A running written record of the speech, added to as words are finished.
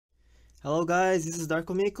Hello guys, this is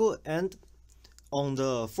Darko, and on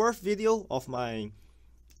the fourth video of my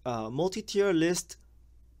multi-tier list,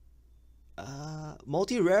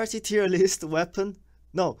 multi-rarity tier list weapon,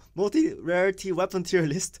 no, multi-rarity weapon tier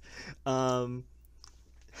list, um,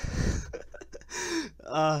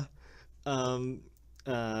 uh, um,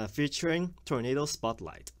 featuring Tornado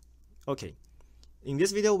Spotlight. Okay, in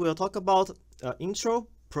this video we'll talk about intro,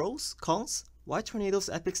 pros, cons, why Tornado's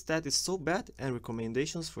epic stat is so bad, and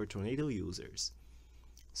recommendations for Tornado users.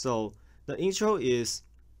 So the intro is,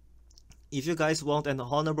 if you guys want an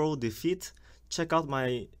honorable defeat, check out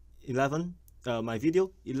my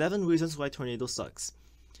video 11 reasons why Tornado sucks.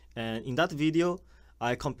 And in that video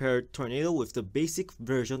I compared Tornado with the basic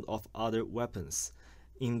version of other weapons.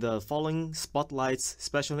 In the following spotlights,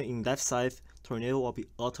 especially in Death Scythe, Tornado will be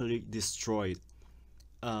utterly destroyed.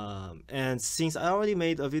 And since I already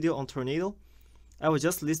made a video on Tornado, I will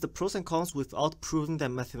just list the pros and cons without proving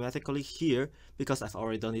them mathematically here, because I've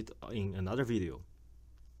already done it in another video.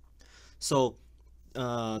 So,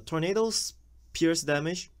 Tornado's pierce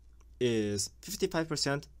damage is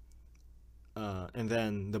 55%, and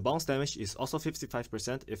then the bounce damage is also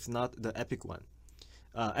 55%, if not the epic one.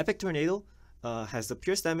 Epic Tornado has the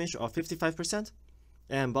pierce damage of 55%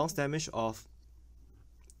 and bounce damage of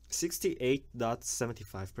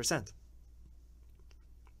 68.75%.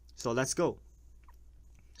 So let's go.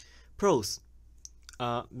 Pros: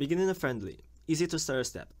 beginner friendly, easy to start a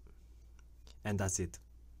step, and that's it.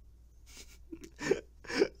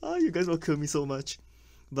 Oh, you guys will kill me so much.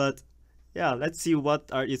 But yeah, let's see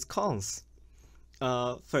what are its cons.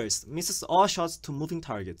 First, misses all shots to moving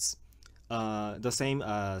targets, the same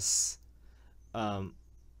as bow,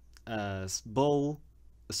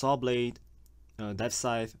 saw blade, death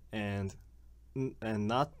scythe, and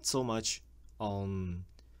not so much on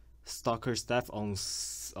stalker staff on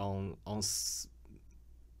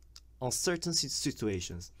certain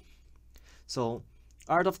situations. So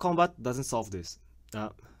Art of Combat doesn't solve this.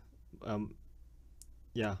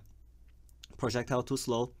 Yeah, projectile too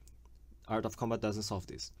slow. Art of Combat doesn't solve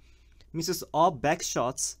this. Misses all back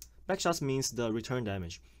shots. Back shots means the return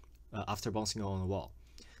damage after bouncing on a wall.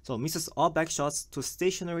 So misses all back shots to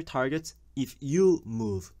stationary targets if you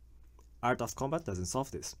move. Art of Combat doesn't solve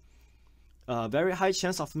this. Very high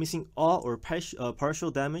chance of missing all or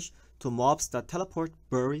partial damage to mobs that teleport,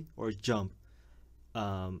 bury, or jump.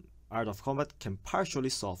 Art of Combat can partially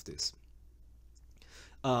solve this.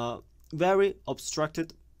 Very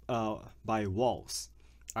obstructed by walls.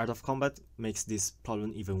 Art of Combat makes this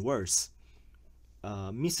problem even worse.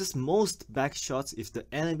 Misses most back shots if the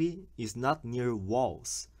enemy is not near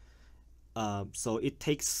walls. So it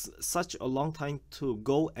takes such a long time to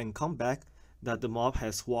go and come back that the mob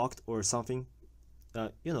has walked or something,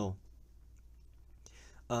 so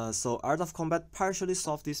Art of Combat partially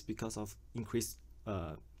solved this because of increased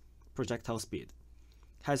projectile speed.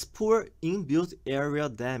 Has poor inbuilt area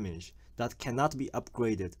damage that cannot be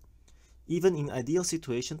upgraded. Even in ideal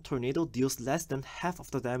situation, Tornado deals less than half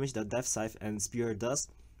of the damage that Death Scythe and Spear does,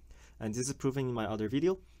 and this is proven in my other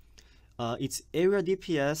video. Its area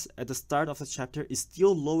DPS at the start of the chapter is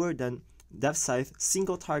still lower than Death Scythe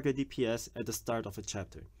single target DPS at the start of a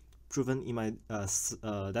chapter, proven in my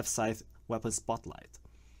Death Scythe weapon spotlight.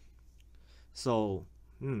 So,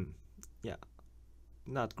 yeah,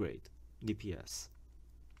 not great DPS.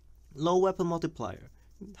 Low weapon multiplier.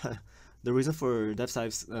 The reason for Death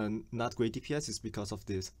Scythe's not great DPS is because of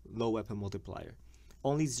this low weapon multiplier,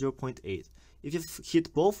 only 0.8. If you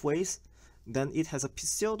hit both ways, then it has a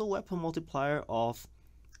pseudo weapon multiplier of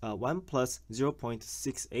 1 plus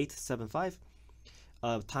 0.6875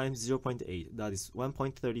 times 0.8, that is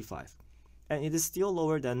 1.35, and it is still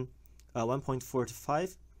lower than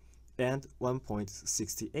 1.45 and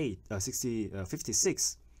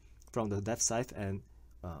 1.56 from the Death Scythe and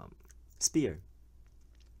Spear.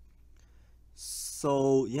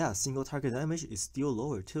 So yeah, single target damage is still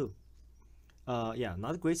lower too. Yeah,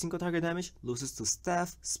 not great single target damage, loses to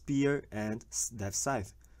Staff, Spear, and Death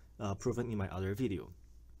Scythe, proven in my other video.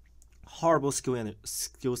 Horrible skill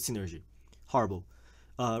synergy. Horrible.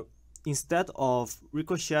 Instead of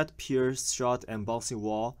ricochet, pierce, shot, and bouncing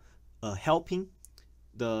wall helping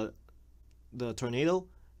the Tornado,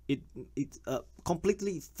 it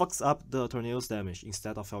completely fucks up the Tornado's damage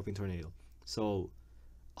instead of helping Tornado. So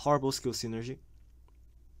horrible skill synergy.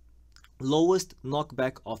 Lowest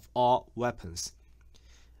knockback of all weapons.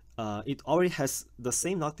 It already has the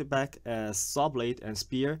same knockback as Saw Blade and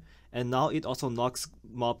Spear, and now it also knocks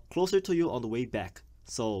mob closer to you on the way back.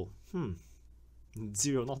 So,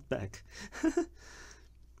 zero knockback.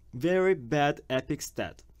 Very bad epic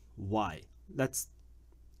stat. Why? Let's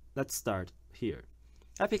start here.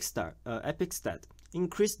 Epic stat.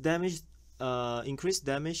 Increased damage. Deals increased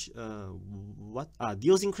damage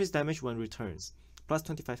when returns, plus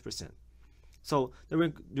 25%. So the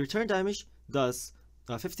return damage does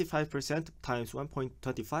 55% times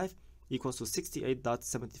 1.25 equals to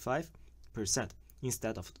 68.75%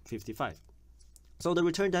 instead of 55. So the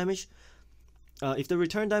return damage, if the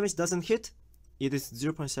return damage doesn't hit, it is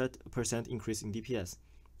 0% increase in DPS,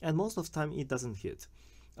 and most of the time it doesn't hit.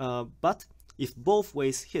 But if both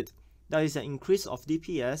ways hit, that is an increase of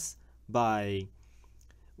DPS by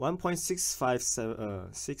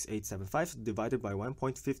 1.6875 divided by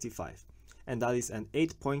 1.55, and that is an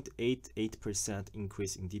 8.88%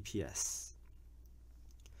 increase in DPS.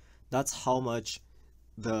 That's how much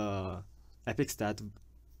the epic stat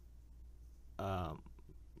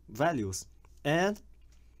values. And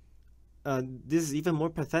this is even more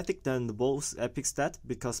pathetic than the both epic stat,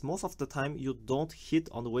 because most of the time you don't hit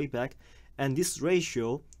on the way back, and this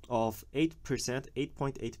ratio of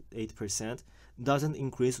 8.88% doesn't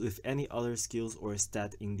increase with any other skills or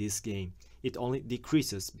stat in this game. It only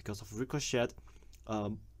decreases because of ricochet,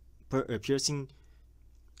 piercing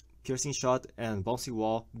shot, and bouncy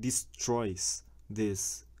wall destroys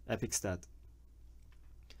this epic stat.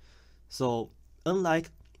 So unlike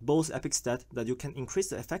both epic stat that you can increase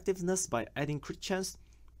the effectiveness by adding crit chance,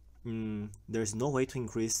 there's no way to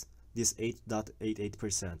increase this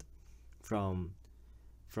 8.88% from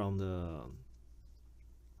the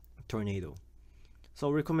tornado. So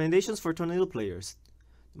recommendations for tornado players.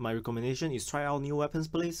 My recommendation is try out new weapons,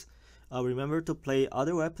 please. Remember to play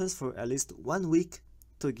other weapons for at least 1 week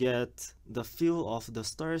to get the feel of the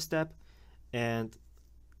star step and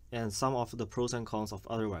some of the pros and cons of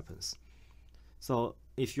other weapons. So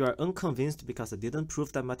if you are unconvinced because I didn't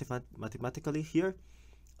prove that mathematically here,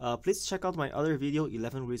 please check out my other video,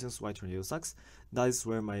 11 reasons why tornado sucks. That is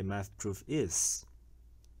where my math proof is.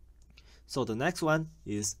 So the next one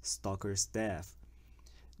is Stalker Staff.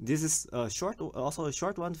 This is also a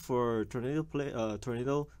short one for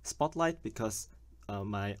tornado spotlight, because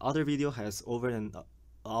my other video has over an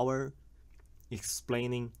hour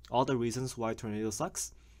explaining all the reasons why tornado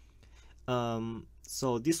sucks.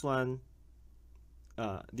 So this one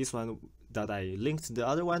that I linked the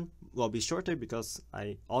other one will be shorter because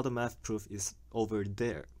all the math proof is over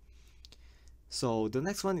there. So the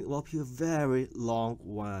next one will be a very long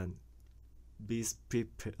one. Be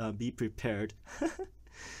prepared.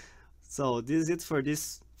 So this is it for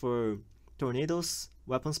Tornado's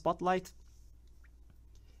weapon spotlight.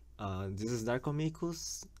 This is Darko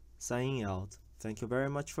Mikus signing out. Thank you very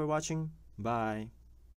much for watching. Bye.